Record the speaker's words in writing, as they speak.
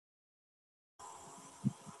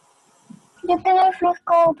Yo tengo el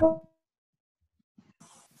fresco.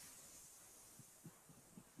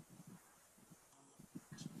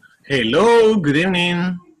 Hello, good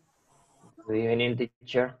evening. Good evening,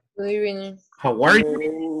 teacher. Good evening. How are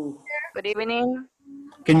you? Good evening.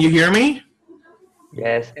 Can you hear me?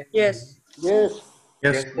 Yes. Yes. Yes.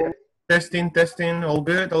 Yes. Testing, testing. All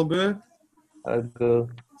good, all good. All good.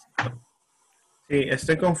 Sí,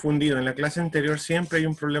 estoy confundido. En la clase anterior siempre hay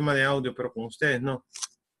un problema de audio, pero con ustedes no.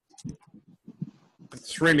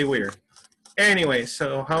 It's really weird. Anyway,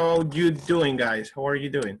 so how you doing, guys? How are you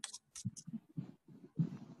doing?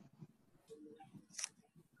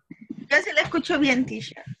 Yo sí la escucho bien,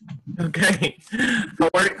 teacher. Okay.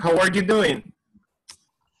 How are you doing?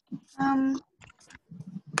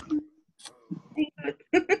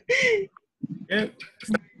 Good.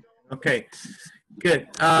 Okay. Good.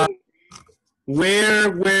 Where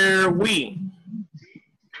were we?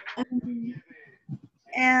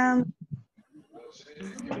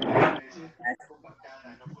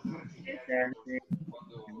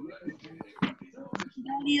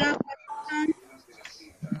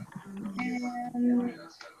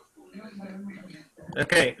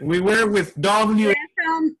 Okay, we were with W.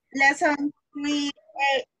 Lesson 3,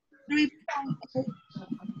 3.8.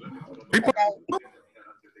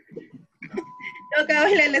 Lo que hago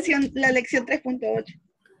es la lección 3.8.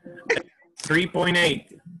 3.8.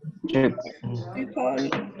 Yep.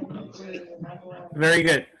 Very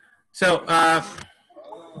good. So,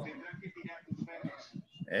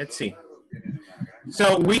 let's see.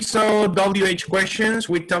 So we saw WH questions.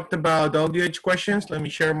 We talked about WH questions. Let me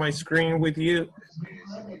share my screen with you.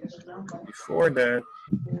 Before that,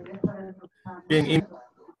 bien,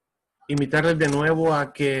 invitarles de nuevo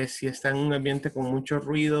a que si están en un ambiente con mucho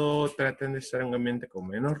ruido, traten de estar en un ambiente con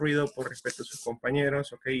menos ruido por respeto a sus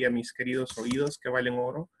compañeros, ok, y a mis queridos oídos que valen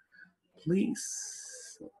oro.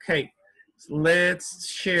 Please. Okay, so let's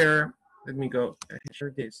share. Let me go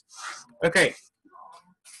share this. Okay.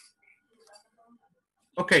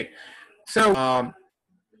 Okay, so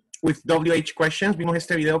with WH questions, vimos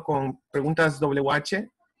este video con preguntas WH.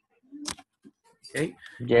 Okay.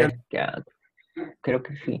 Yes, yeah. Creo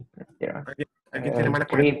que sí. Yeah. ¿Alguien tiene mala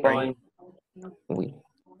conexión?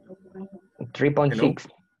 3.6.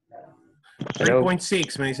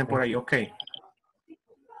 3.6 me dicen por ahí, ok.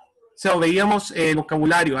 So, veíamos el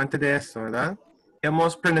vocabulario antes de esto, ¿verdad?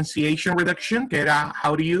 Veíamos pronunciation reduction, que era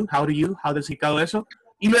how do you, how does y todo eso.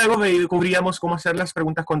 Y luego descubríamos cómo hacer las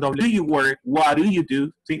preguntas con W. Do you work? What do you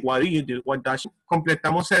do? ¿Sí? What do you do? What does you?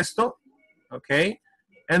 Completamos esto, ok.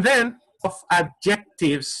 And then, of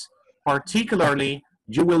adjectives, particularly,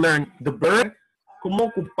 you will learn the verb,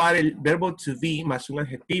 cómo ocupar el verbo to be más un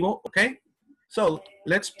adjetivo, ok. So,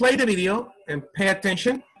 let's play the video and pay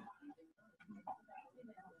attention.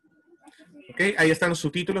 Ok, ahí están los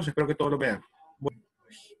subtítulos, espero que todos lo vean.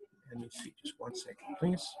 Let me see, just 1 second,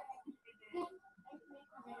 please.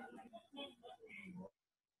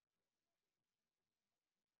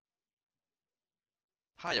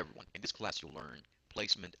 Hi everyone, in this class you'll learn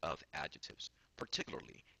placement of adjectives.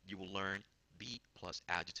 Particularly, you will learn be plus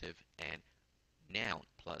adjective and noun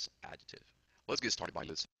plus adjective. Let's get started by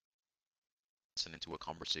listening to a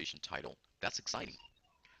conversation titled, That's Exciting.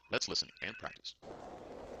 Let's listen and practice.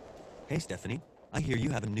 Hey Stephanie, I hear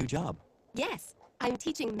you have a new job. Yes, I'm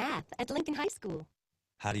teaching math at Lincoln High School.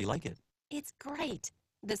 How do you like it? It's great.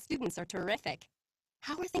 The students are terrific.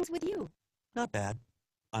 How are things with you? Not bad.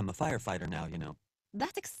 I'm a firefighter now, you know.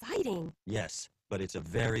 That's exciting. Yes, but it's a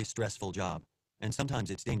very stressful job, and sometimes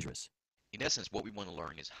it's dangerous. In essence, what we want to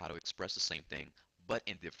learn is how to express the same thing, but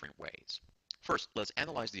in different ways. First, let's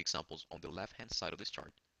analyze the examples on the left-hand side of this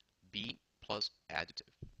chart. Be plus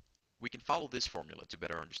adjective. We can follow this formula to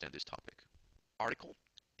better understand this topic. Article,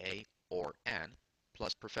 a or an,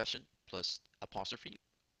 plus profession, plus apostrophe,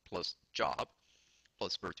 plus job,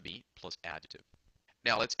 plus verb to be, plus adjective.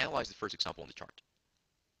 Now let's analyze the first example on the chart.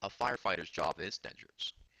 A firefighter's job is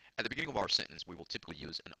dangerous. At the beginning of our sentence, we will typically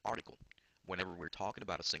use an article whenever we're talking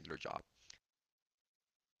about a singular job.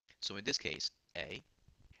 So in this case, a.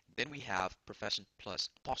 Then we have profession plus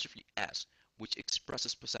apostrophe s, which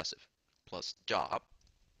expresses possessive, plus job.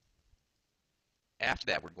 After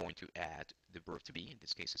that, we're going to add the verb to be, in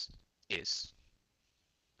this case is.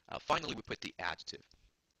 Finally, we put the adjective.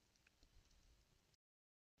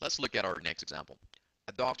 Let's look at our next example.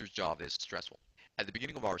 A doctor's job is stressful. At the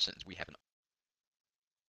beginning of our sentence, we have an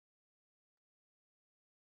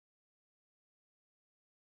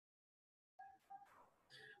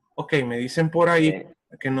Ok, me dicen por ahí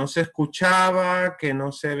que no se escuchaba, que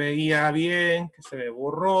no se veía bien, que se ve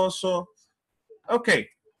borroso. Ok,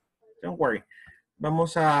 don't worry.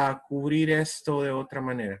 Vamos a cubrir esto de otra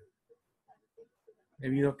manera.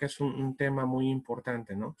 debido a que es un tema muy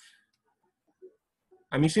importante, ¿no?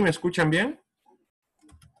 ¿A mí sí me escuchan bien?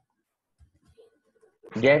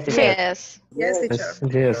 Yes, teacher. Yes. Yes, teacher.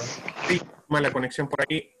 Yes. Sí, mala conexión por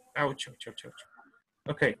aquí. Ouch, ouch, ouch, ouch.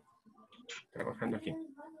 Ok, trabajando aquí.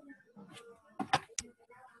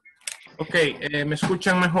 Ok, ¿me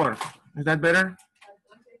escuchan mejor? ¿Is that better?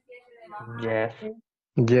 Yes.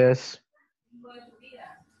 Yes.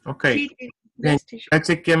 Ok. Sí, yes, teacher. Ya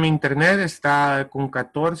chequeé mi internet, está con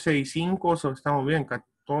 14 y 5, so estamos bien,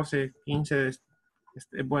 14, 15, es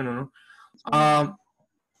bueno, ¿no?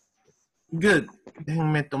 Good.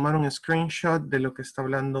 Déjenme tomar un screenshot de lo que está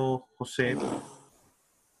hablando José.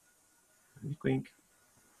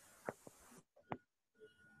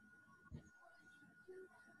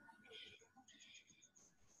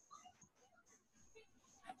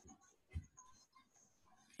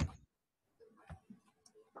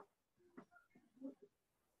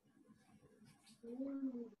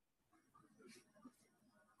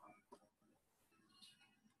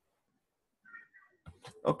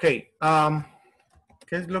 Ok, ¿qué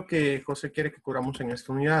es lo que José quiere que cubramos en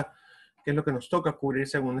esta unidad? ¿Qué es lo que nos toca cubrir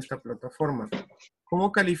según esta plataforma?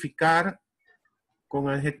 ¿Cómo calificar con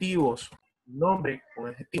adjetivos? Nombre con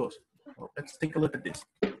adjetivos. Well, let's take a look at this.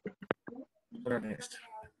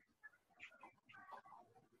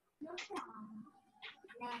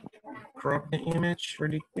 Crop the image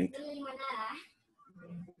really quick.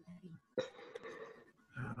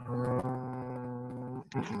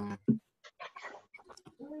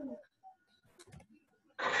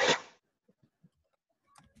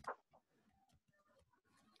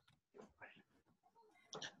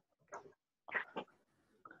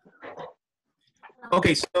 Ok,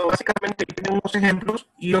 so básicamente tenemos ejemplos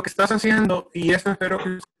y lo que estás haciendo, y esto espero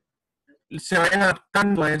que se vayan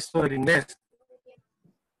adaptando a esto del inglés.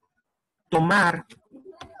 Tomar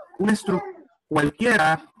una estructura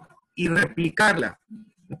cualquiera y replicarla.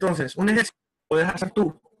 Entonces, un ejercicio que puedes hacer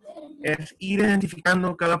tú es ir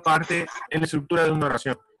identificando cada parte en la estructura de una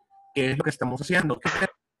oración, que es lo que estamos haciendo.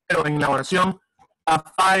 Pero en la oración, a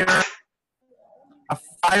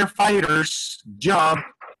firefighter's job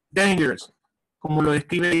dangerous, como lo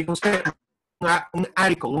describe usted, un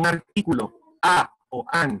article, un artículo, a o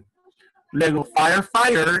an. Luego,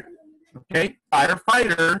 firefighter, ok,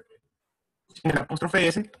 firefighter, sin el apóstrofe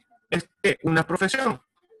S, es una profesión.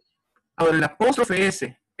 Ahora, el apóstrofe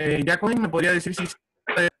S, Jacqueline me podría decir si...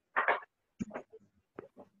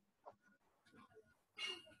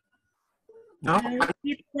 ¿No?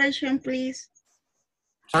 Repeat question, please.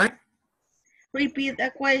 ¿Sorry? Repeat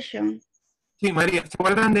the question. Sí, María, ¿se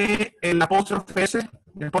acuerdan de el apóstrofe S?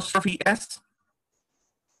 El apóstrofe S.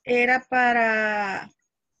 Era para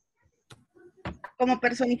como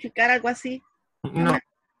personificar algo así. No.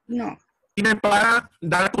 No. Sirve para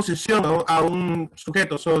dar posición, ¿no?, a un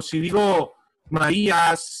sujeto. So, si digo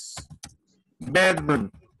María's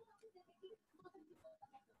bedroom,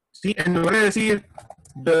 ¿sí? En lugar de decir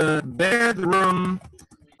the bedroom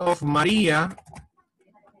of María,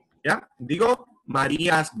 ¿ya? Digo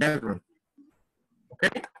María's bedroom. ¿Ok?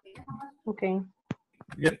 Ok.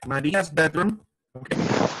 Bien, María's bedroom. ¿Okay?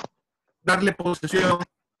 Darle posesión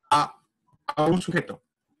a un sujeto.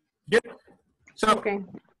 Bien. So, Okay.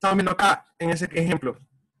 estamos viendo acá, en ese ejemplo,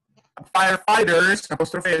 firefighters,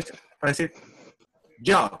 apóstrofe S, para decir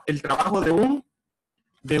job, el trabajo de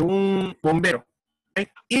un bombero. ¿Okay?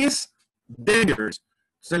 Is dangerous.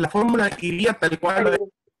 Entonces la fórmula iría tal cual lo de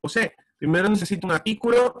José. Primero necesito un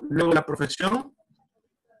artículo, luego la profesión,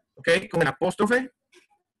 ¿ok? Con el apóstrofe,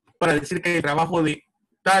 para decir que el trabajo de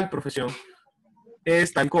tal profesión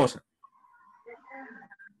es tal cosa.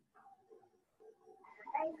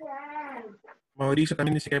 Mauricio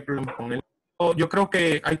también dice que hay problemas con él. Yo creo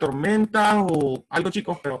que hay tormenta o algo,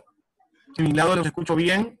 chicos, pero si mi lado los escucho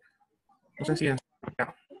bien, no sé si en...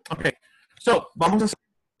 Ok, so, vamos a hacer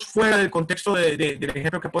fuera del contexto del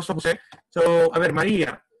ejemplo que ha puesto José. So, a ver,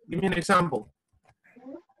 María, give me an example.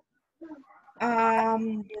 A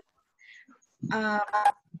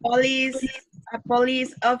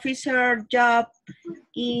police officer job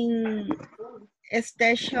in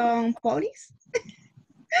station police.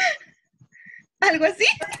 Algo así.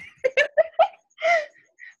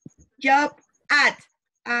 Job at.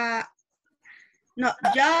 No,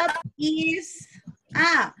 job is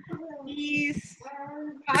hard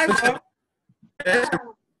work.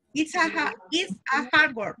 It's a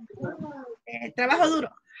hard work. Trabajo duro.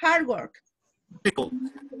 Hard work. Difficult.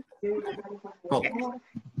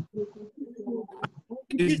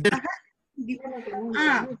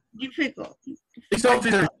 Difficult. This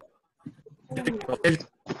officer difficult. El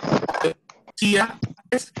CIA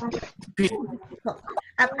es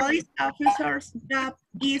A police officer's job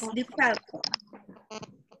is difficult.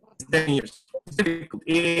 It's dangerous. It's difficult.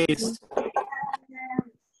 It's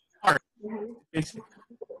hard. Es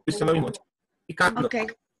lo mismo. Picando. Okay.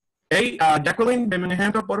 Hey, Jacqueline, deme un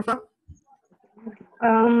ejemplo, por favor.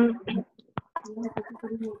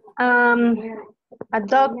 A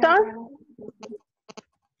doctor.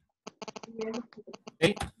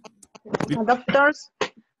 Hey. A doctor's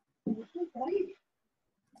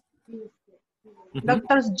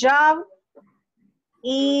doctor's job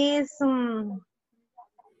is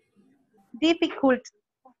difficult.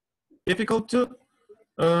 Difficult to?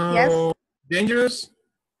 Yes. Dangerous?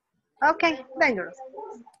 Okay, dangerous.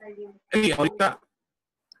 Hey, ahorita.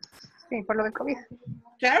 Sí, por lo del COVID.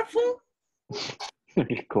 Careful.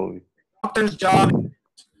 El COVID. Doctor's job.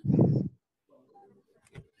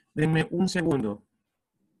 Denme un segundo.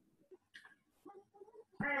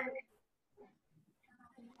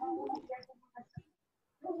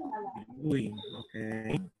 Uy, ok.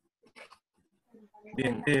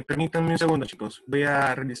 Bien, permítanme un segundo, chicos. Voy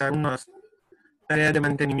a realizar unas tareas de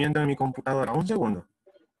mantenimiento en mi computadora. Un segundo.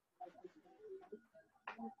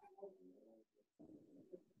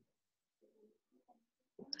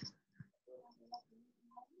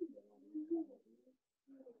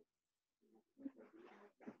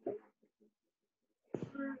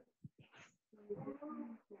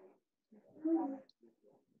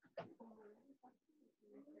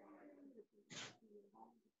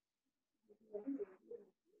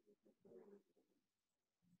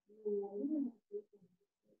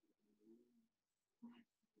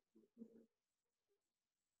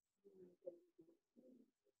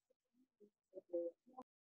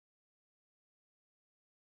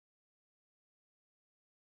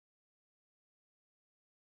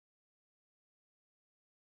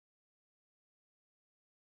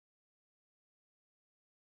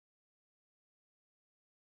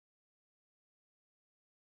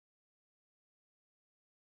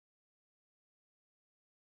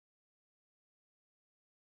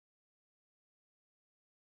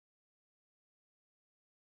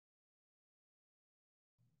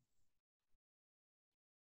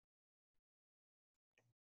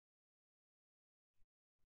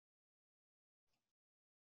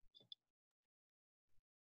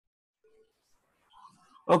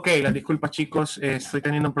 Ok, las disculpas, chicos. Estoy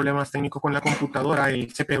teniendo problemas técnicos con la computadora.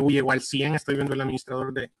 El CPU llegó al 100. Estoy viendo el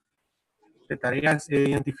administrador de tareas. He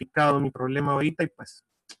identificado mi problema ahorita y pues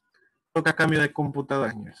toca cambio de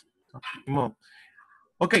computadora.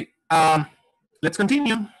 Ok, let's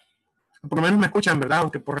continue. Por lo menos me escuchan, ¿verdad?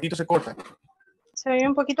 Aunque por ratito se corta. Se ve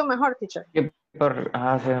un poquito mejor, teacher. Se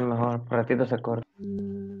ve mejor, por ratito se corta.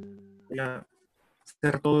 Voy a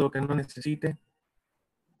hacer todo lo que no necesite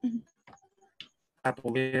para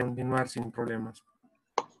poder continuar sin problemas.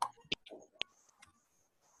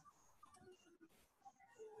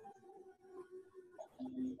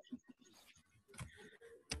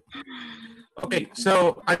 Ok,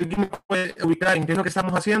 so, ¿alguien me puede ubicar en qué es lo que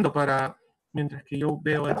estamos haciendo para, mientras que yo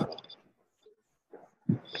veo esto?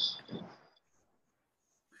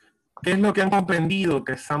 ¿Qué es lo que han comprendido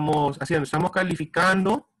que estamos haciendo? Estamos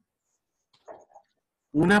calificando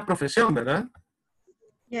una profesión, ¿verdad?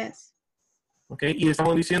 Yes. Ok, y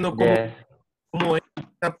estamos diciendo cómo es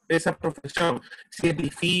esa profesión. Si es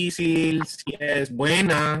difícil, si es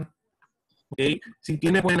buena, okay. Si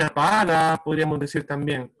tiene buena paga, podríamos decir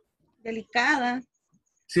también. Delicada.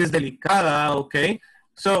 Si es delicada, ok.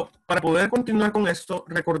 So, para poder continuar con esto,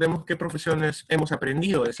 recordemos qué profesiones hemos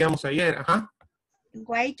aprendido. Decíamos ayer, ajá.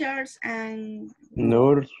 Waiters and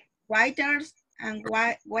Nurse. waiters and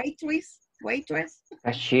waitress.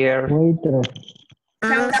 Cashier.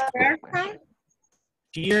 Salesperson.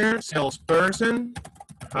 Cashier, salesperson.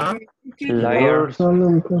 Ajá. Lawyers.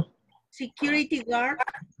 Security guard.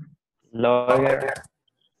 Lawyer.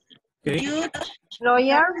 Okay. Judge.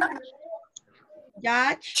 Lawyer.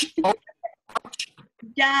 Judge. Oh.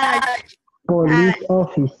 Judge. Police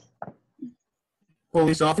office.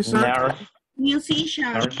 Police officer. Nurse.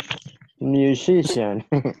 Musician. Nurse. Musician.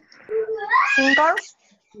 Singer.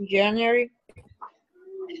 January.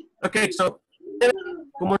 Ok, so,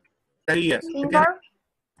 ¿cómo estarías? Singer.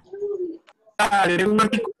 Leer un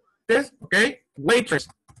artículo, ok, waitress.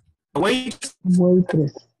 Waitress.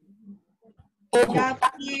 Ojo, Job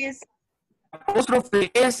is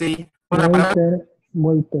apóstrofe S, con la palabra,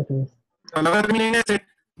 Waitress. la palabra termina en S,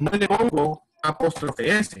 no le pongo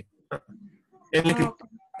apóstrofe S. En el escritorio,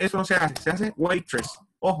 eso no se hace waitress.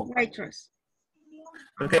 Ojo. waitress.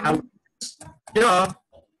 Ok, job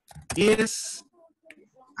is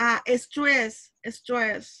Stress.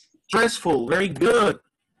 stressful, very good.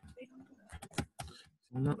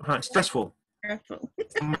 Stressful. Stressful.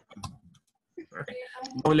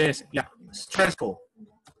 Doble S. Yeah. Stressful.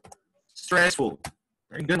 Stressful.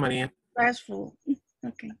 Very good, María. Stressful.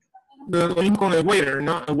 Okay. Lo mismo con el waiter,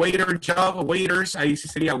 ¿no? A waiter job, waiters, ahí sí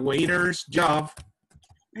sería waiter's job.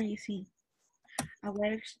 I see. A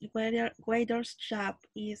waiter's job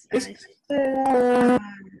is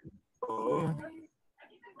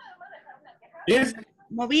Yes.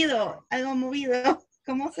 movido, algo movido.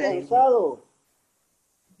 ¿Cómo se dice? Cansado.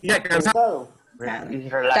 Yeah, cansado.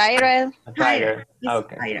 It's relaxed. Tired. Tired. It's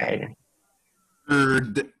Okay. tired.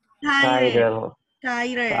 Tired. Tired.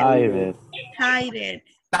 Tired. Tired. Tired.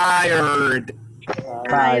 Tired.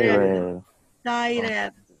 Tired.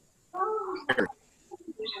 Tired.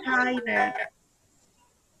 Tired.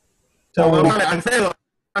 So, vamos a ver, Alfredo.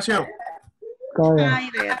 Acción.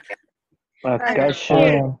 Tired. A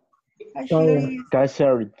cashier.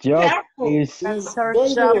 Cashier job Careful. is Search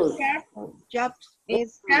job Careful. Job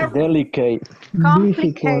is delicate.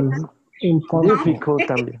 complicated. Difficult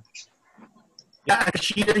también. Yeah,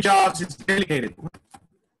 cashier jobs is delicate.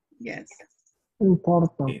 Yes.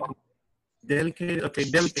 Important. Delicate, okay,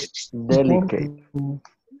 delicate. Delicate.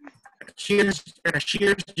 Cashier's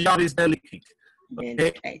job is delicate. Okay,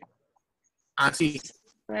 Delicate. así.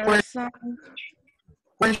 Person.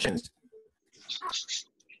 Questions.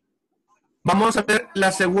 Vamos a ver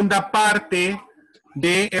la segunda parte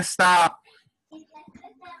de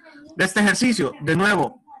este ejercicio. De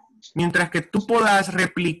nuevo, mientras que tú puedas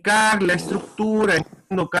replicar la estructura en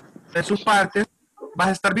cada una de sus partes, vas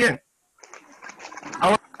a estar bien.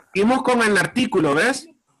 Ahora, seguimos con el artículo, ¿ves?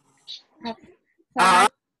 A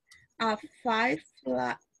five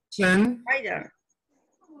Person, rider.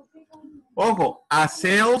 ojo, a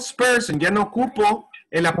salesperson, ya no ocupo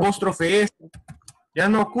el apóstrofe S. Ya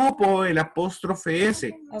no ocupo el apóstrofe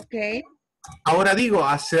S. Okay. Ahora digo,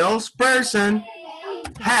 a salesperson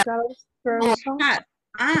has. Salesperson.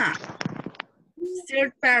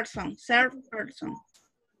 Third person. Third person.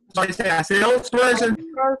 So I say a salesperson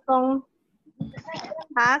Person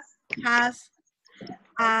Has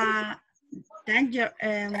a danger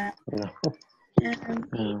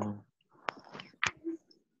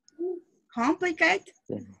complicated.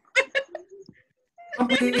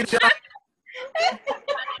 complicated job,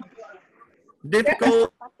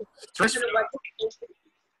 difficult, stressful.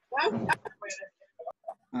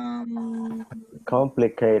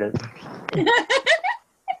 Complicated.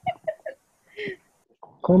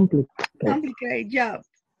 Complicated job.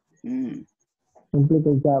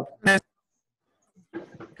 Complicated job.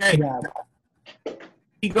 Okay. Job.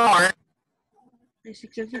 Cigar The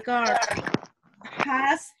security guard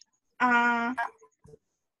has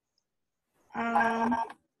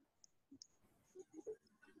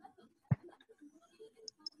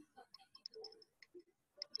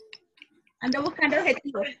ando buscando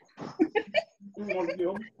adjetivos.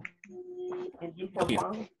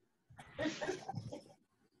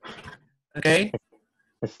 Okay.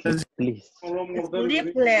 Sleepless.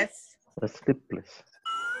 Sleepless. Sleepless.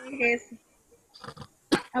 Yes.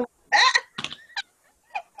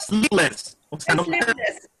 Sleepless. O sea, no-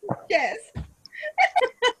 Sleepless. Yes.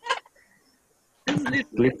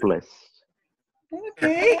 Sleepless.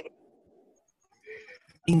 Okay.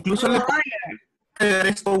 incluso le puedo añadir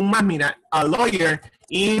esto aún más. Mira, a lawyer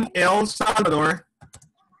in El Salvador.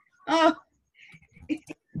 Oh.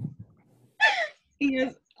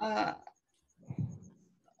 Yes.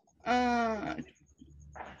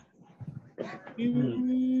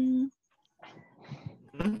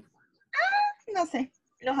 No sé,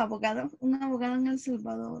 los abogados, un abogado en El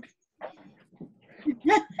Salvador.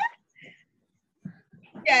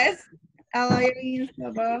 Yes, a lawyer in El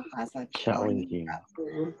Salvador has a Challenging.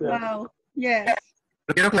 Wow, yes.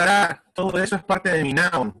 Pero quiero aclarar, todo eso es parte de mi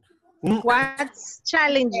noun. What's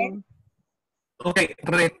challenging? Ok,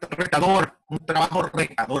 retador, un trabajo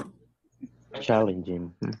retador.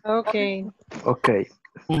 Challenging. Okay. Okay.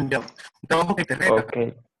 Un trabajo que te reta.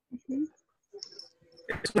 Okay.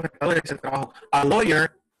 Es un retador ese trabajo. A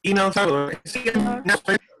lawyer in El Salvador. Sí, que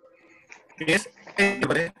es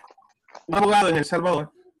un abogado en El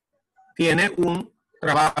Salvador. Tiene un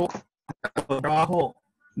trabajo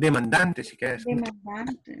demandante, si quieres.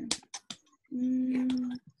 Demandante.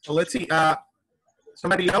 So let's see.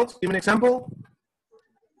 Somebody else, give me an example.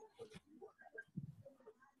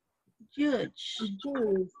 Judge.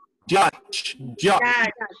 Judge.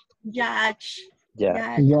 Judge.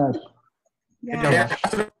 Yeah. Yes.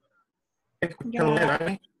 Judge.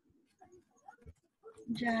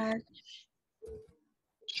 Judge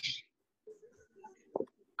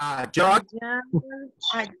A judge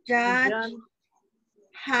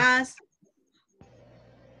has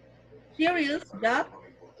serious job.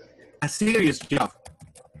 A serious job.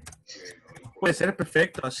 Puede ser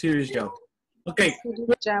perfecto, a serious job. Okay.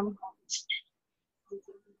 Good job.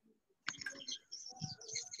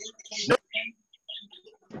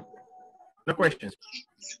 No questions.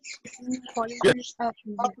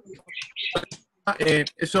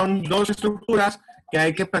 Son dos estructuras que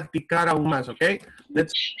hay que practicar aún más, ¿ok?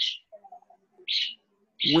 Let's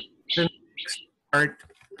start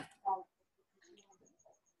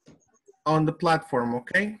on the platform,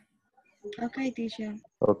 ¿ok? Okay, teacher.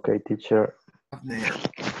 Okay, teacher.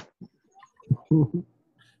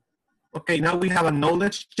 Okay, now we have a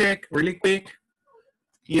knowledge check really quick.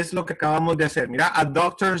 Y es lo que acabamos de hacer. Mira, a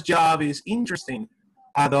doctor's job is interesting.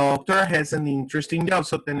 A doctor has an interesting job.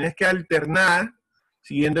 So tenés que alternar,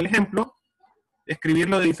 siguiendo el ejemplo,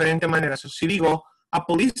 escribirlo de diferente manera. So, si digo, a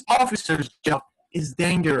police officer's job is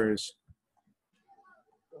dangerous.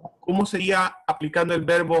 ¿Cómo sería aplicando el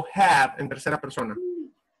verbo have en tercera persona?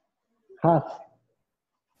 Has.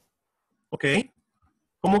 Ok.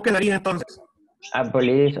 ¿Cómo quedaría entonces? A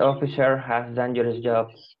police officer has dangerous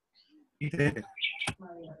job.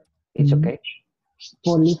 It's okay.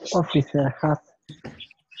 Police officer has.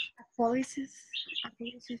 Police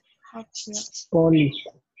Police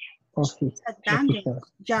officer. a dangerous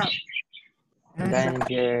job.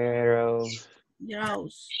 Dangerous job.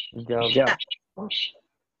 Yeah.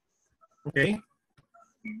 Okay.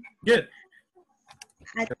 Good.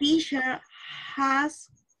 A teacher has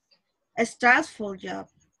a stressful job.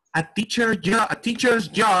 A teacher's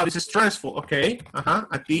job is stressful. Okay.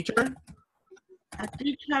 A teacher. A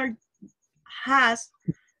teacher has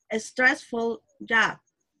a stressful job.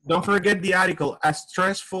 Don't forget the article. A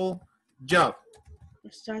stressful job.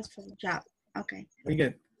 A stressful job. Okay. Very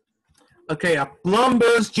good. Okay. A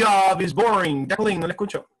plumber's job is boring. Jacqueline, no le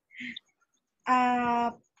escucho.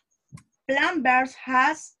 Plumber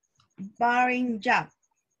has boring job.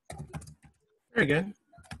 Very good.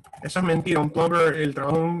 Eso es mentira. Un plumber, el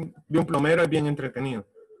trabajo de un plomero es bien entretenido.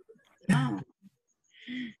 Oh.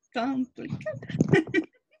 Complicated.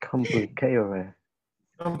 Complicated.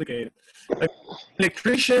 Complicated.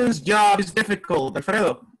 Electrician's job is difficult.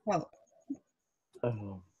 Alfredo.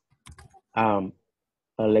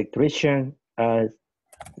 Electrician has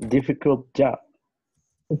difficult job.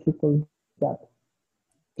 Difficult job.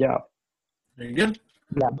 Job. Very good.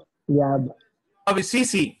 Job. Job. Job is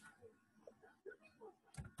easy.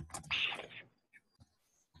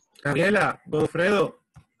 Gabriela, Godofredo.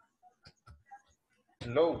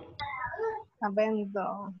 Hello.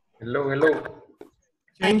 Habendo. Hello, hello.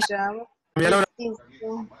 James. Job. Gabriela,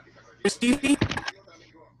 is easy.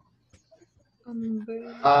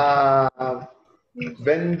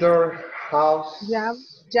 Vendor house. Job.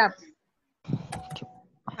 Job.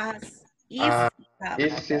 Has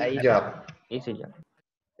Easy job. Easy job.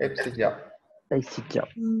 Easy job. Easy job.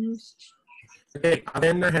 Okay, a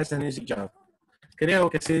vendor has an easy job. Creo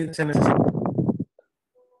que sí se necesita.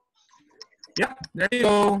 Yeah, there you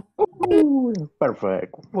go.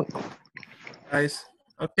 Perfect. Guys,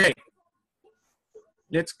 okay.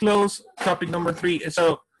 Let's close topic number 3.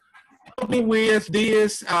 So, help me with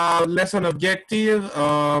this lesson objective,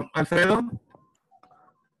 Alfredo.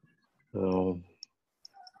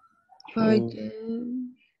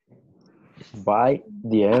 By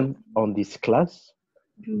the end of this class,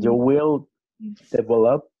 you will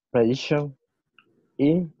develop precision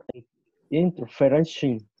in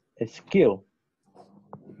inferencing skill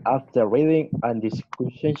after reading and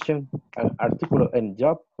discussion an article and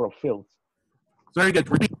job profiles. Very good.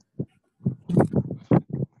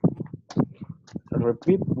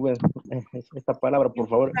 Repeat esta palabra, por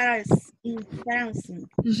favor. Inferencing.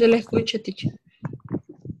 No se le escucha, teacher.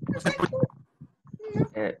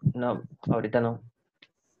 No, ahorita no.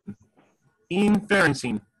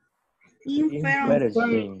 Inferencing.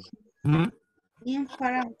 Inferencing.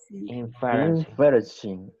 Inferencing.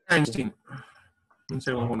 Inferencing. Un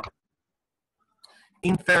segundo.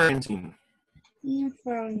 Inferencing.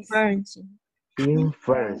 Inferencing.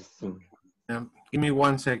 Inferencing. Give me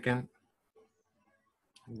 1 second.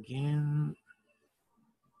 Again.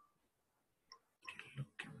 Lo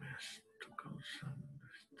que me está causando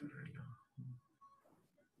este relajo.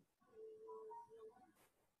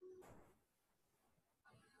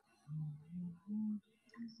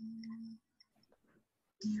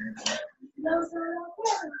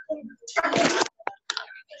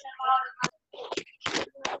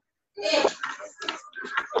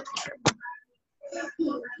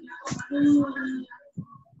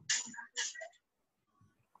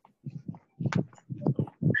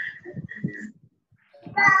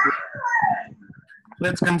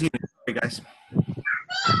 Let's continue, okay, guys.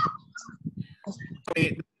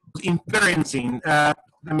 Okay, inferencing.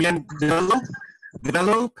 también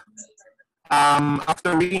develop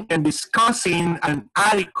after reading and discussing an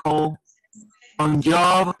article on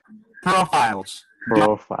job profiles.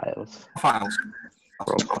 Profiles. Profiles.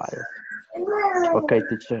 Profiles. Okay,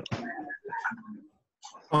 teacher.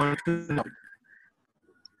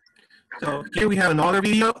 So here we have another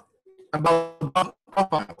video about job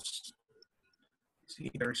profiles.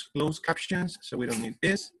 See, there's closed captions, so we don't need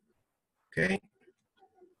this. Okay.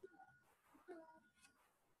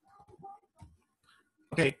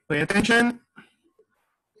 Okay, pay attention.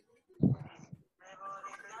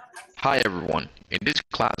 Hi everyone. In this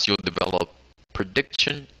class, you'll develop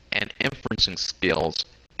prediction and inferencing skills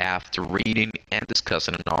after reading and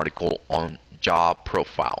discussing an article on job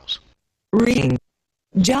profiles. Reading.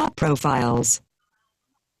 Job profiles.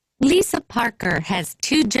 Lisa Parker has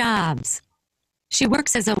 2 jobs. She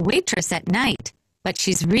works as a waitress at night, but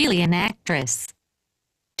she's really an actress.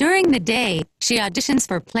 During the day, she auditions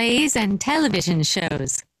for plays and television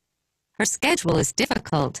shows. Her schedule is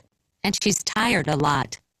difficult, and she's tired a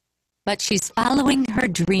lot. But she's following her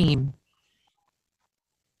dream.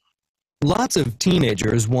 Lots of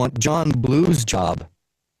teenagers want John Blue's job.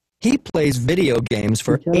 He plays video games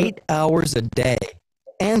for 8 hours a day,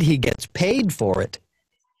 and he gets paid for it.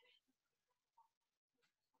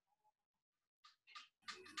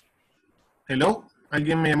 Hello,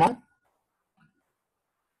 ¿alguien me llamó?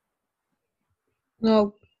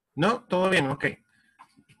 No. No, todo bien, ok.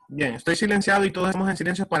 Bien, estoy silenciado y todos estamos en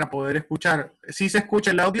silencio para poder escuchar. ¿Sí se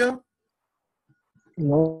escucha el audio?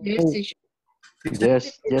 No. Yes,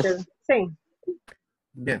 Yes, yes. Sí.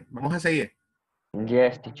 Bien, vamos a seguir.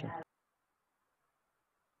 Yes, teacher.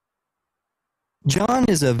 John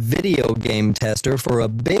is a video game tester for a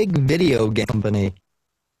big video game company.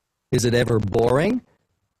 Is it ever boring?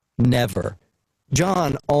 Never.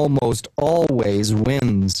 John almost always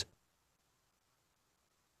wins.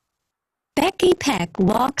 Becky Peck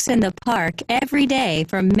walks in the park every day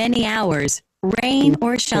for many hours, rain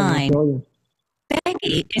or shine.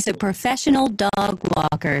 Becky is a professional dog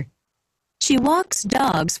walker. She walks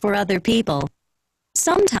dogs for other people.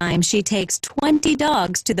 Sometimes she takes 20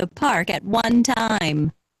 dogs to the park at one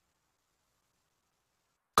time.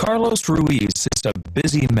 Carlos Ruiz is a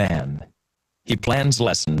busy man. He plans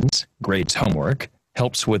lessons, grades homework,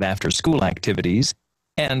 helps with after-school activities,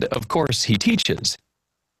 and, of course, he teaches.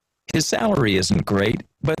 His salary isn't great,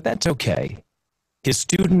 but that's okay. His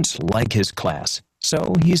students like his class,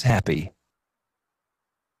 so he's happy.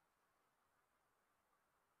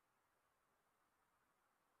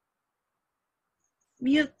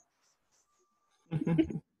 Mute.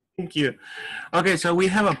 Thank you. Okay, so we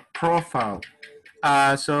have a profile.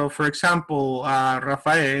 So for example,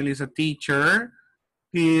 Rafael is a teacher.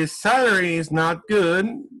 His salary is not good,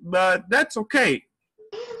 but that's okay.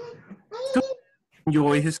 To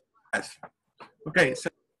enjoy his class. Okay, so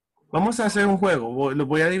vamos a hacer un juego. Los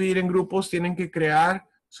voy a dividir en grupos. Tienen que crear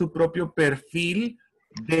su propio perfil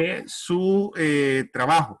de su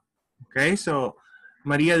trabajo. Okay, so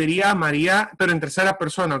María diría, María, pero en tercera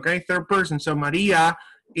persona, okay? Third person. So María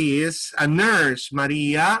is a nurse.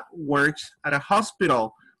 María works at a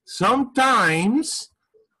hospital. Sometimes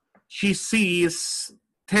she sees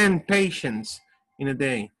 10 patients in a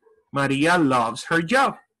day. María loves her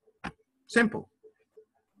job. Simple.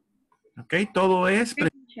 Okay, todo es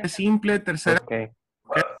simple, tercera. Okay.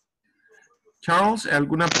 Okay. Charles,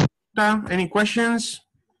 ¿alguna pregunta? Any questions?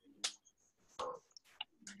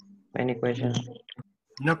 Any questions?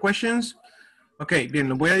 No questions? Ok, bien,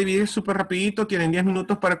 los voy a dividir súper rapidito. Tienen 10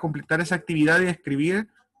 minutos para completar esa actividad y escribir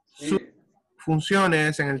sus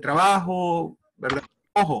funciones en el trabajo, ¿verdad?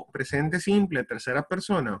 Ojo, presente simple, tercera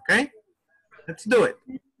persona, ¿ok? Let's do it.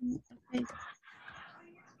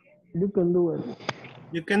 You can do it.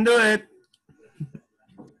 You can do it.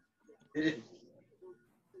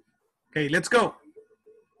 Okay, let's go.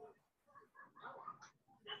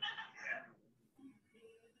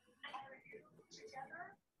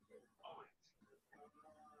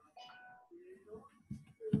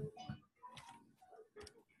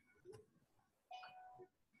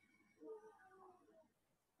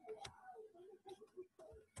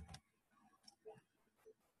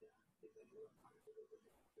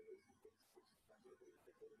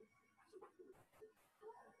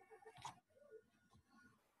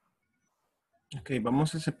 Ok,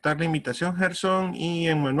 vamos a aceptar la invitación, Gerson y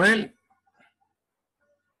Emmanuel.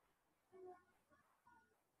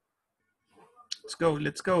 Let's go,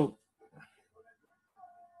 let's go.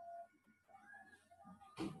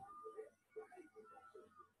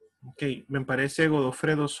 Ok, me parece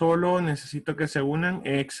Godofredo solo, necesito que se unan.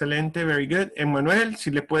 Excelente, very good. Emmanuel,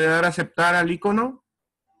 si le puede dar a aceptar al icono.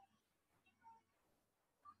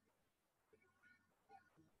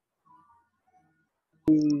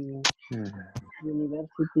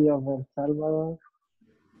 University of El Salvador.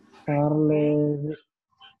 Charles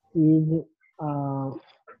eat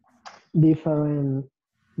different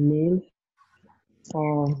meals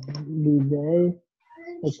of the day.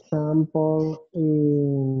 Example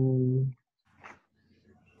in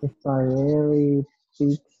spaghetti,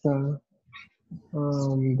 pizza,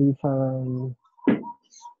 different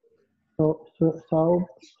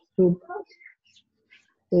soup.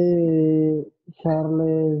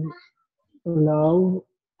 Charles love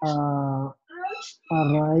a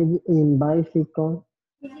ride in bicycle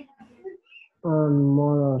and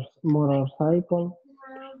motorcycle.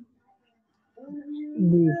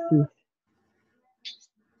 This is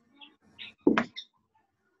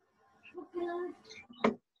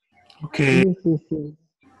Okay. this is it.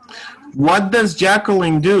 What does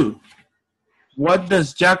Jacqueline do? What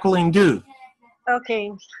does Jacqueline do?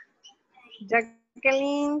 Okay.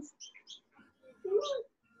 Jacqueline.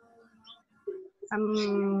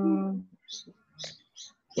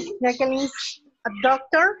 Jacqueline's a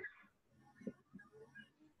doctor.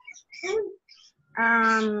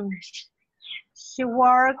 She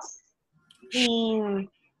works in.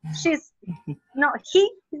 She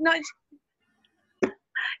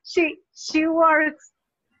works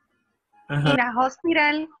in a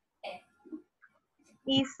hospital.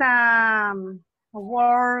 Is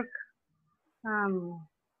work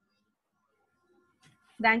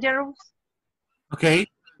dangerous? Okay,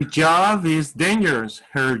 the job is dangerous.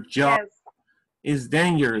 Her job Yes. is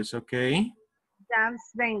dangerous, okay?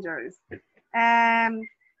 That's dangerous.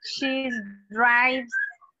 She drives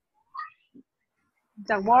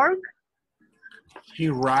the work. She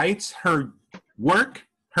writes her work.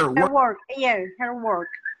 Her work. Yeah, her work.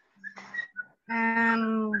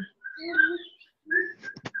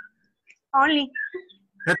 Only.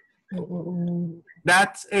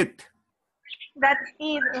 That's it. That's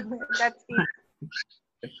it. That's it.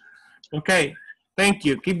 Okay, thank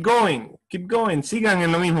you. Keep going. Keep going. Sigan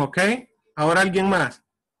en lo mismo, okay? Ahora alguien más.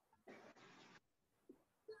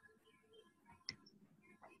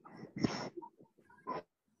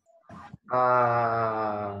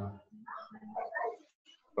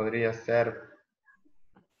 Podría ser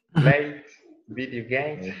play video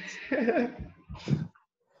games.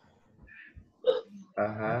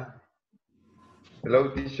 Ajá.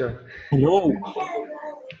 Hello, teacher. Hello.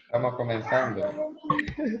 Estamos comenzando.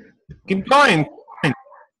 Keep going.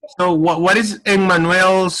 So what is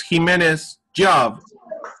Emmanuel Jimenez's job?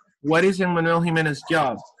 What is Emmanuel Jimenez's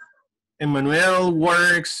job? Emmanuel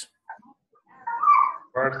works.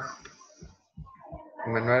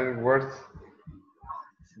 Emmanuel works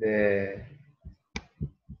the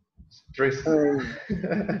streets.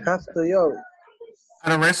 Has to yo.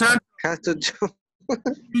 At a restaurant? Has to do.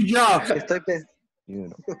 2 jobs. Estoy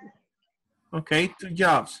pensando. Okay, 2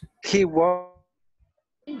 jobs. He works.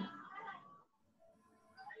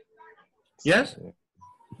 Yes?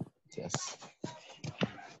 Yes.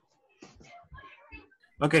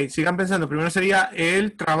 Ok, sigan pensando. Primero sería,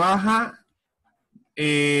 él trabaja,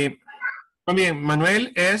 también,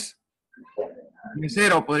 Manuel es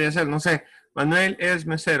mesero, podría ser, no sé. Manuel es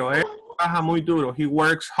mesero, él trabaja muy duro. He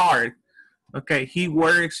works hard. Ok, he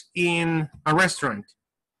works in a restaurant.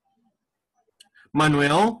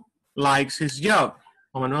 Manuel likes his job.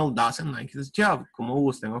 O Manuel doesn't like his job, como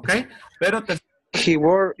gusten, ok. Pero he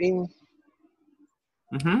works in.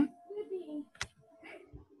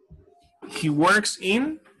 He works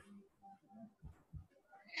in.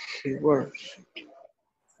 He works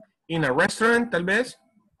in a restaurant, tal vez.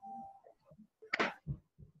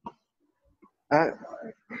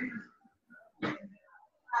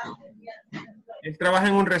 Él trabaja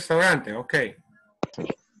en un restaurante, ok.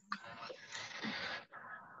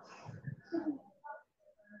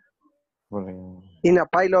 In a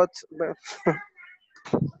pilot.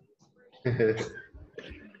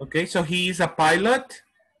 Okay, so he is a pilot.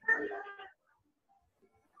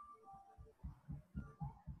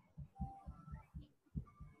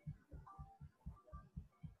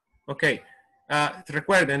 Okay,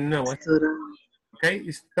 recuerden, no. Okay,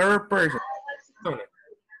 it's third person.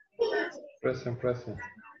 Present.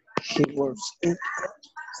 He works in.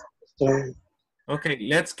 Okay,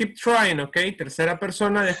 let's keep trying, okay. Tercera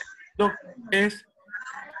persona de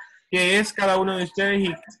qué es cada uno de ustedes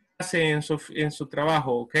y qué hace en su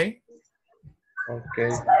trabajo, okay. Okay.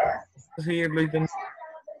 Seguirlo intentando.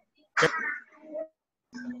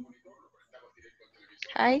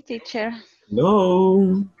 Hi, teacher.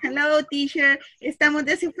 Hello. Hello, teacher. Estamos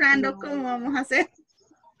descifrando cómo vamos a hacer.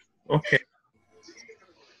 Okay.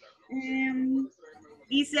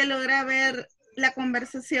 Y se logra ver la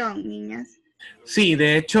conversación, niñas. Sí,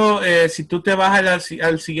 de hecho, si tú te vas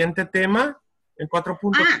al siguiente tema, en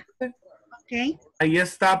 4.7, Ok. ahí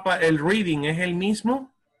está el reading, ¿es el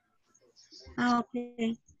mismo? Ah, ok.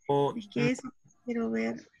 O, Es que eso quiero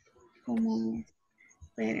ver cómo.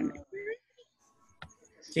 Espérenme.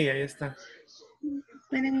 sí, ahí está.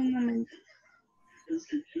 Espérenme un momento.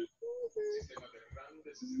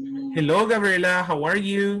 Hello, Gabriela, how are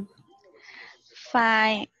you?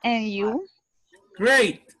 Fine. And you?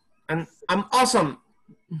 Great. And I'm awesome.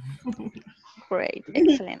 Great.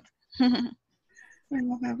 Excellent.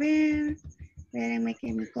 Vamos a ver. Espérenme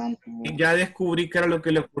que mi compu. Ya descubrí que era lo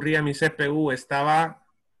que le ocurría a mi CPU. Estaba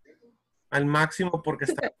al máximo porque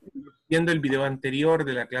estaba viendo el video anterior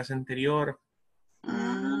de la clase anterior.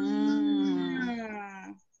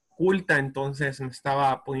 Oculta, entonces me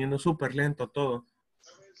estaba poniendo súper lento todo.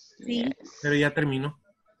 Sí. Pero ya terminó.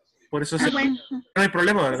 Por eso Bueno. no hay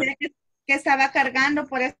problema, ¿verdad? O sea, que estaba cargando,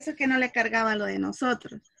 por eso es que no le cargaba lo de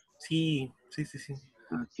nosotros. Sí.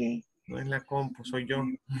 Ok. No es la compu, soy yo.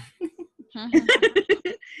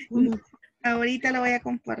 Ahorita lo voy a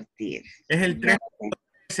compartir. Es el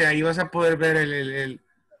 13, ahí vas a poder ver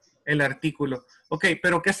el artículo. Ok,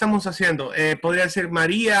 pero ¿qué estamos haciendo? Podría decir,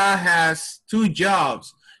 María has 2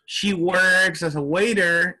 jobs. She works as a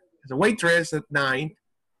waitress at night,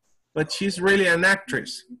 but she's really an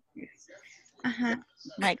actress. Ajá.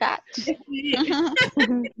 My God.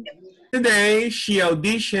 Today, she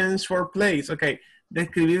auditions for plays. Ok,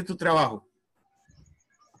 describir tu trabajo.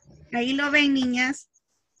 Ahí lo ven, niñas.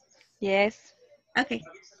 Yes. Ok.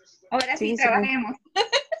 Ahora sí, Sí, trabajemos.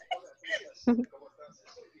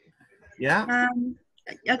 ¿Ya?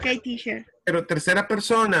 Ok, teacher. Pero tercera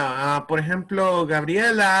persona, por ejemplo,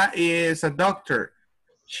 Gabriela is a doctor.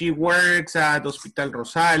 She works at Hospital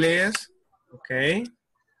Rosales. Okay.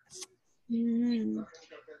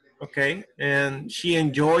 Okay. And she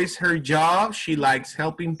enjoys her job. She likes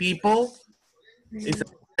helping people. It's a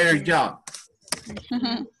better job.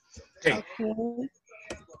 Okay.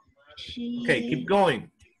 Okay, keep going.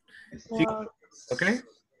 Sí. Okay.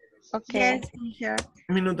 Okay. Yes, teacher.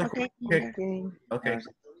 Un minuto. Okay. Okay.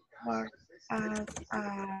 Work as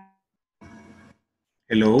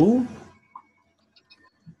Hello.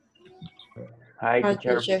 Hi,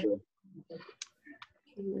 teacher.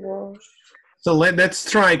 So let's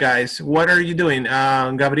try, guys. What are you doing?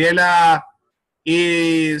 Gabriela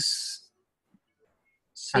is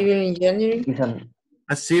Civil engineering.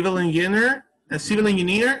 a civil engineer. A civil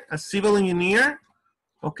engineer. A civil engineer.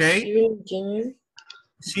 Okay. Civil engineer.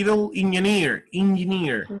 Civil engineer.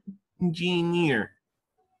 Engineer. Engineer.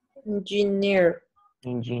 Engineer.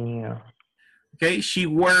 Engineer. Okay. She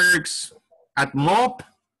works at MOP.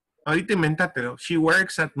 Ahorita inventatelo. She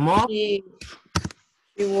works at MOP.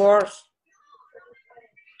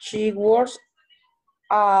 She works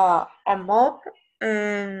a mop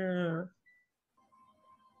and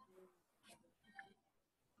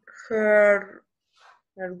her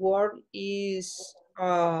work is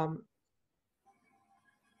her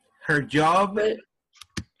job. Her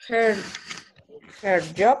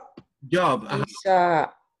job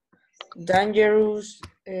is dangerous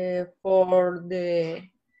for the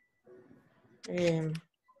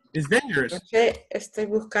it's dangerous. No sé, estoy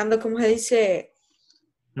buscando cómo se dice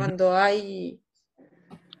cuando hay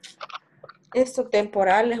estos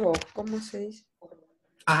temporales o cómo se dice.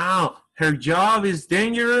 Her job is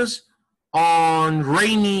dangerous on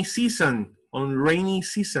rainy season. On rainy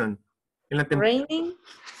season. En la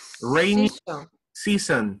rainy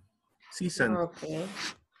season. Okay.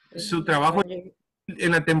 Su trabajo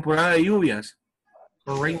en la temporada de lluvias.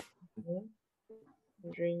 Rainy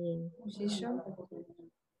season.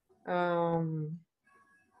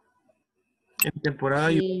 En temporada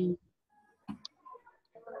de lluvias.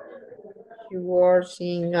 She works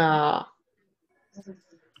in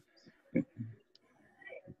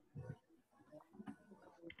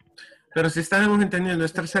Pero si estamos entendiendo,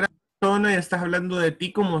 es tercera persona y estás hablando de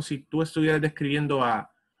ti como si tú estuvieras describiendo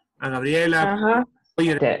a Gabriela,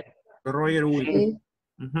 Roger Will.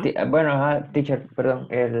 Bueno, teacher, perdón,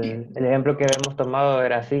 el ejemplo que habíamos tomado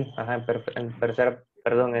era así, en tercera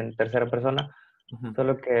persona,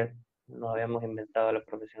 solo que nos habíamos inventado la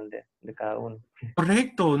profesión de cada uno.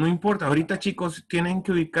 Correcto, no importa. Ahorita, chicos, tienen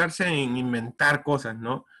que ubicarse en inventar cosas,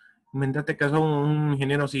 ¿no? Inventate que sos un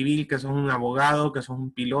ingeniero civil, que sos un abogado, que sos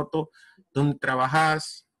un piloto, dónde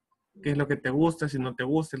trabajas, qué es lo que te gusta, si no te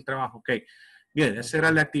gusta el trabajo. Ok, bien, esa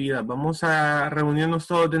era la actividad. Vamos a reunirnos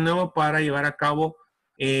todos de nuevo para llevar a cabo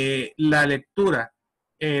la lectura,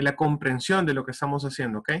 la comprensión de lo que estamos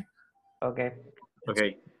haciendo, ¿ok? Ok.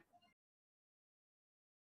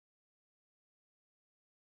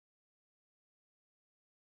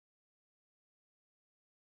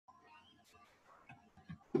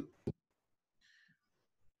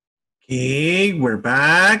 Okay, we're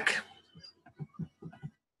back.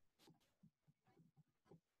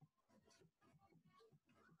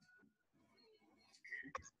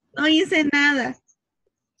 No hice nada.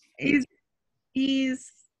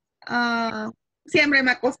 Siempre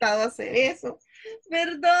me ha costado hacer eso.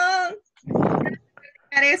 Perdón.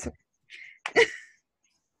 Eso.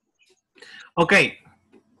 Ok.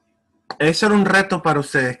 Eso era un reto para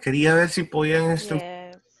ustedes. Quería ver si podían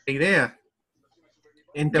estructurar la idea.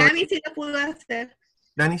 Gaby sí lo pudo hacer.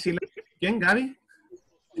 Dani sí lo... ¿Quién, Gaby?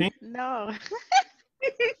 ¿Sí? No.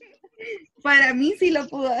 Para mí sí lo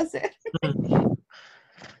pudo hacer.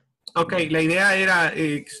 Ok, la idea era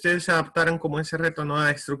que ustedes se adaptaran como ese reto, ¿no?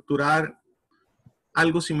 A estructurar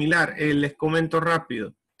algo similar. Les comento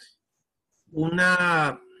rápido.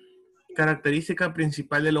 Una característica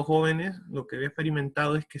principal de los jóvenes, lo que he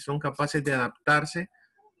experimentado es que son capaces de adaptarse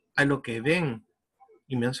a lo que ven.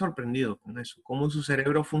 Y me han sorprendido con eso, cómo su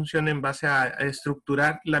cerebro funciona en base a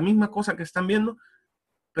estructurar la misma cosa que están viendo,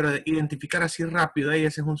 pero de identificar así rápido,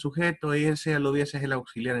 ese es un sujeto, ese lo ese es el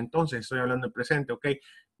auxiliar, entonces estoy hablando del presente, ok,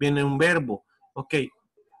 viene un verbo, ok,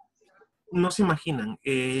 no se imaginan,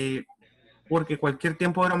 porque cualquier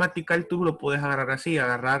tiempo gramatical tú lo puedes agarrar así,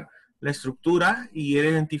 agarrar la estructura y ir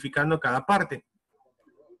identificando cada parte.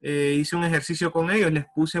 Hice un ejercicio con ellos, les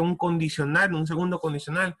puse un condicional, un segundo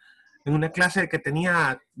condicional, en una clase que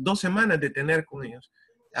tenía 2 semanas de tener con ellos.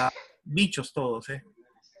 Bichos todos,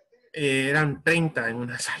 eran 30 en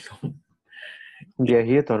una sala.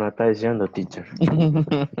 Viejito no está diciendo, teacher.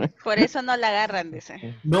 Por eso no la agarran,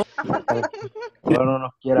 dice. No. Ahora no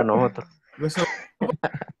nos quiere a nosotros.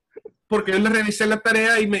 Porque yo les revisé la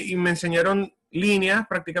tarea y me enseñaron líneas,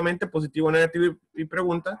 prácticamente positivo, negativo y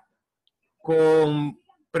pregunta, con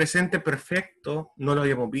presente perfecto, no lo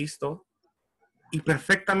habíamos visto, y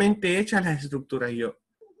perfectamente hechas las estructuras. Y yo,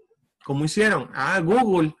 ¿cómo hicieron?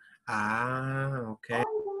 Google. Ok.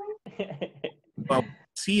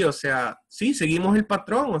 Sí, o sea, sí, seguimos el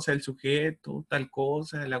patrón, o sea, el sujeto, tal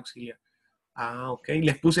cosa, el auxiliar. Ok.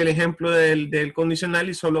 Les puse el ejemplo del condicional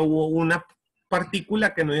y solo hubo una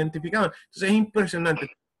partícula que no identificaban. Entonces es impresionante.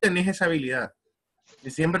 Tú tenés esa habilidad.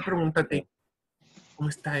 Y siempre pregúntate, ¿cómo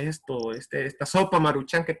está esto? Esta sopa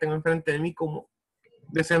maruchan que tengo enfrente de mí, ¿cómo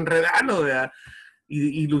desenredarlo? ¿Verdad?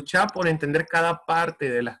 Y luchar por entender cada parte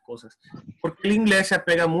de las cosas. Porque el inglés se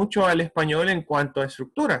apega mucho al español en cuanto a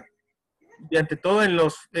estructura. Y ante todo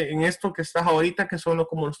en esto que estás ahorita, que son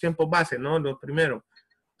como los tiempos base, ¿no? Lo primero.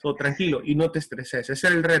 So, tranquilo y no te estreses. Ese es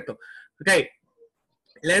el reto. Ok.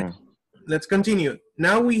 Let's continue.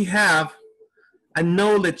 Now we have a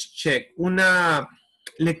knowledge check. Una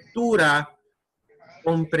lectura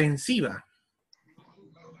comprensiva.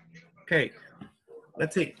 Ok.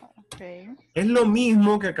 Let's see. Okay. Es lo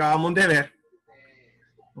mismo que acabamos de ver.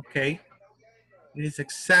 Ok. It is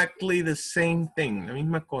exactly the same thing. La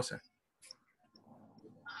misma cosa.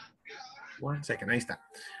 One second. Ahí está.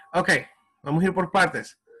 Ok. Vamos a ir por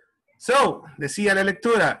partes. So, decía la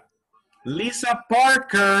lectura. Lisa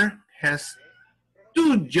Parker has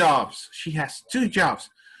 2 jobs. She has 2 jobs.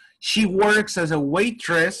 She works as a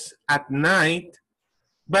waitress at night,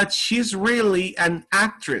 but she's really an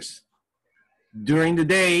actress. During the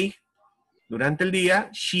day, durante el día,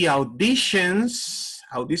 she audiciona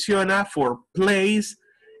for plays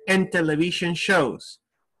and television shows.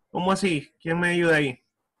 ¿Cómo así? ¿Quién me ayuda ahí?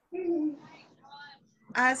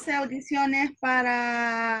 Hace audiciones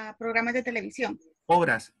para programas de televisión.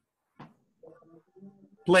 Obras.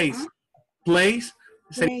 Plays. Plays.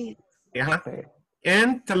 Ajá.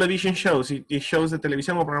 And television shows. Y shows de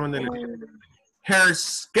televisión o programas de televisión. Her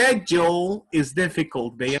schedule is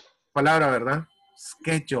difficult. Bella palabra, ¿verdad?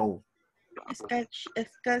 Schedule.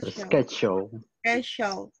 Schedule.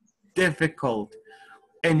 Difficult.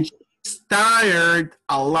 And she's tired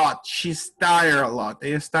a lot. She's tired a lot.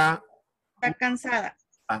 Ella está cansada.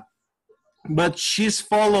 But she's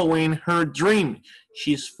following her dream.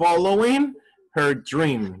 She's following her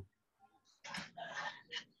dream.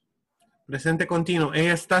 Presente continuo.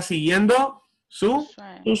 Ella está siguiendo su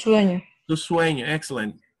sueño. Su sueño.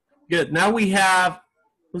 Excellent. Good. Now we have,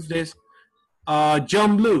 who's this?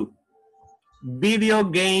 John Blue. Video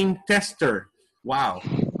game tester. Wow.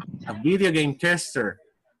 A video game tester.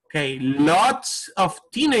 Okay. Lots of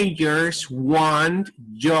teenagers want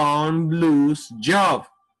John Blue's job.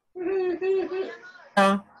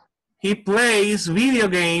 He plays video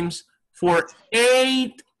games for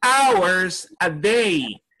 8 hours a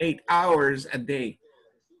day. 8 hours a day.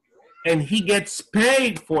 And he gets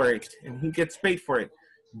paid for it.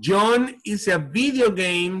 John is a video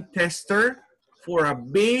game tester for a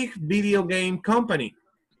big video game company.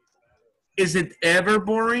 Is it ever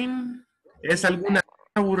boring? ¿Es alguna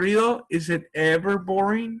aburrido? Is it ever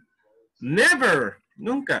boring? Never.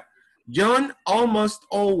 Nunca. John almost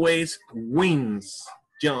always wins.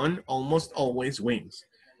 John almost always wins.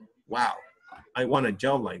 Wow. I want a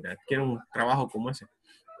job like that. Quiero un trabajo como ese.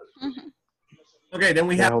 Okay, then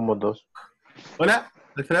we have... Ya somos dos. Hola,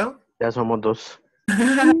 Alfredo. Ya somos dos.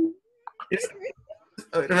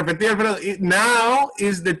 Repetí, Alfredo. Now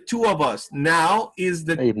is the two of us. Now is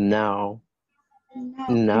the...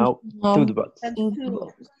 Now, two of us.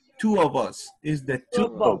 Two of us. Is the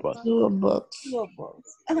two of us. Two of us.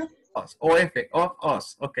 Us. O-F, of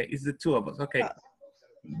us. Okay, it's the two of us. Okay.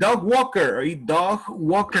 Dog walker. Dog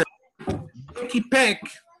walker. Becky Peck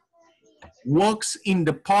walks in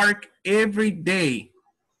the park every day.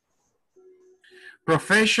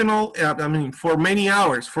 Professional, for many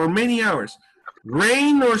hours.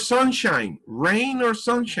 Rain or sunshine. Rain or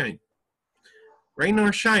sunshine. Rain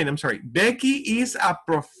or shine, I'm sorry. Becky is a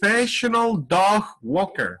professional dog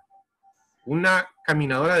walker. Una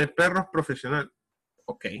caminadora de perros profesional.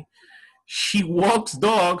 Okay. She walks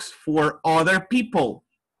dogs for other people.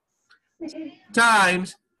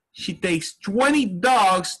 Sometimes she takes 20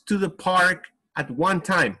 dogs to the park at one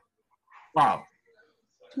time. Wow.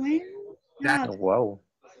 20? That's wow.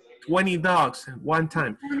 20 dogs at one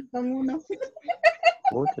time.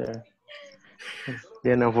 Pucha.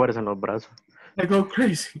 Tiene fuerza en los brazos. I go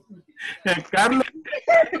crazy. Carlos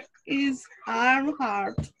is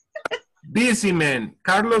hard. Busy man.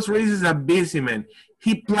 Carlos Ruiz is a busy man.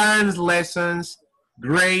 He plans lessons,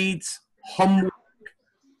 grades, homework,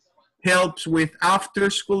 helps with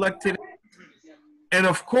after-school activities, and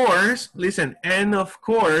of course, listen, and of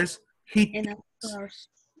course, he... And of course.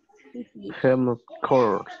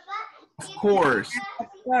 Of course.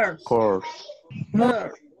 Of course.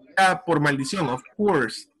 Por maldición, of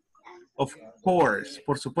course. Of course,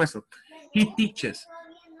 por supuesto. He teaches.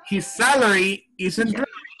 His salary isn't great.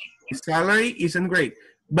 His salary isn't great.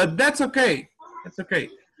 But that's okay. That's okay.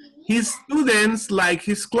 His students like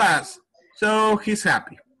his class, so he's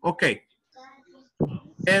happy. Okay.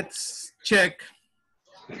 Let's check.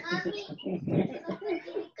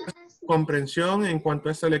 Comprensión en cuanto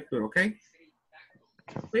a esta lectura, okay?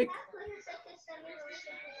 Quick.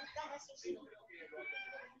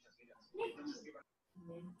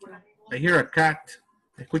 I hear a cat.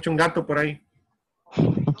 Escucho un gato por ahí.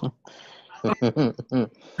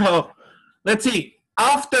 So, let's see.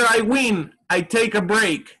 After I win, I take a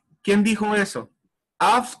break. ¿Quién dijo eso?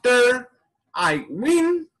 After I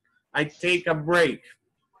win, I take a break.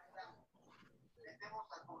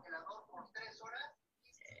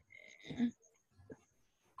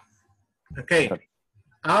 Okay.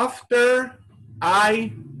 After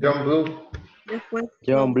I... John Blue.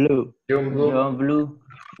 John Blue. John Blue. John Blue.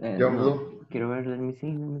 John Blue. Quiero ver, let me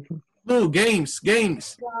see. Blue, games.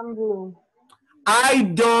 John Blue. I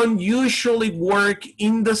don't usually work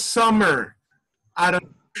in the summer. I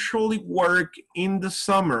don't usually work in the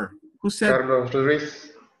summer. Who said? Carlos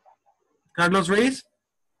Ruiz. Carlos Ruiz?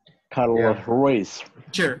 Carlos Ruiz.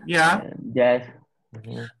 Sure, yeah. Yes.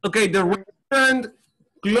 Okay, the restaurant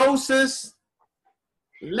closes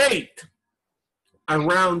late,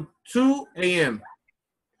 around 2 a.m.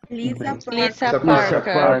 Lisa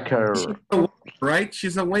Parker. Right?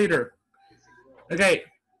 She's a waiter. Okay,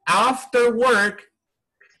 after work,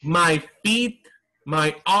 my feet,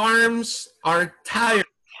 my arms are tired.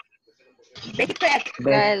 Big Peck.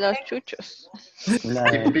 La de los chuchos.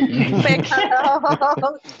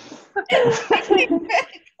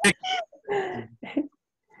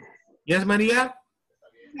 Yes, Maria?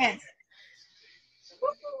 Yes.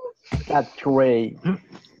 That's great.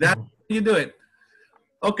 That's how you do it.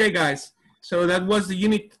 Okay, guys. So that was the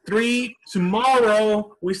unit 3.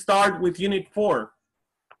 Tomorrow, we start with unit 4.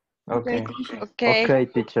 Okay. Okay. Okay,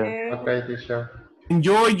 teacher. Okay, teacher.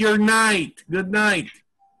 Enjoy your night. Good night.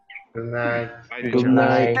 Good night. Good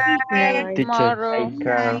night. Tomorrow.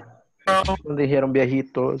 Teacher. No dijeron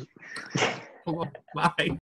viejitos. Bye.